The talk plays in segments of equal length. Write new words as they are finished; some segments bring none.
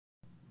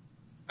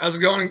How's it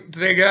going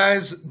today,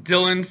 guys?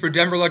 Dylan for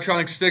Denver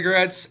Electronic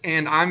Cigarettes,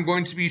 and I'm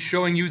going to be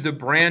showing you the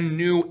brand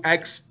new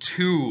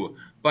X2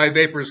 by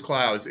Vaperz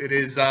Cloudz. It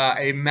is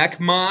a mech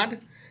mod.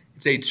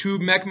 It's a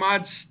tube mech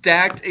mod,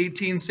 stacked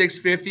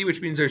 18650, which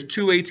means there's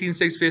two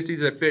 18650s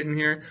that fit in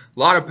here. A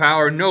lot of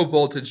power, no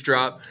voltage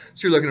drop,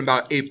 so you're looking at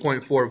about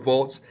 8.4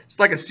 volts. It's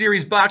like a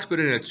series box, but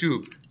in a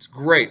tube. It's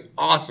great,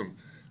 awesome.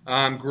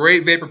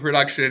 Great vapor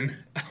production,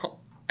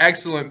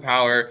 excellent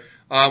power.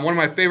 One of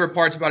my favorite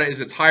parts about it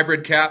is its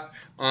hybrid cap.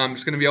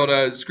 It's going to be able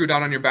to screw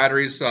down on your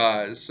batteries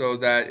so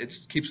that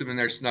it keeps them in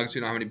there snug so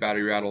you don't have any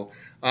battery rattle.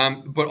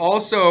 But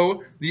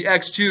also, the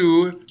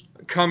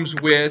X2 comes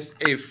with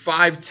a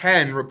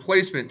 510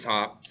 replacement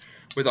top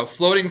with a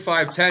floating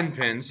 510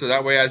 pin, so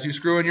that way as you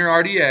screw in your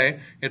RDA,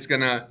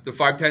 the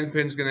 510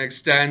 pin is going to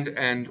extend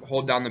and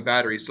hold down the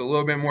battery. So a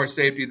little bit more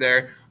safety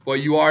there, but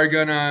you are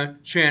going to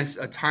chance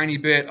a tiny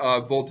bit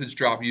of voltage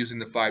drop using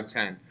the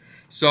 510.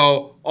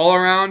 So all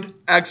around,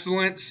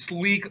 excellent,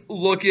 sleek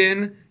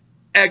looking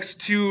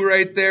X2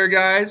 right there,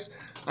 guys.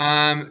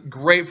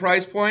 Great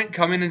price point.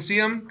 Come in and see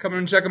them. Come in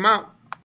and check them out.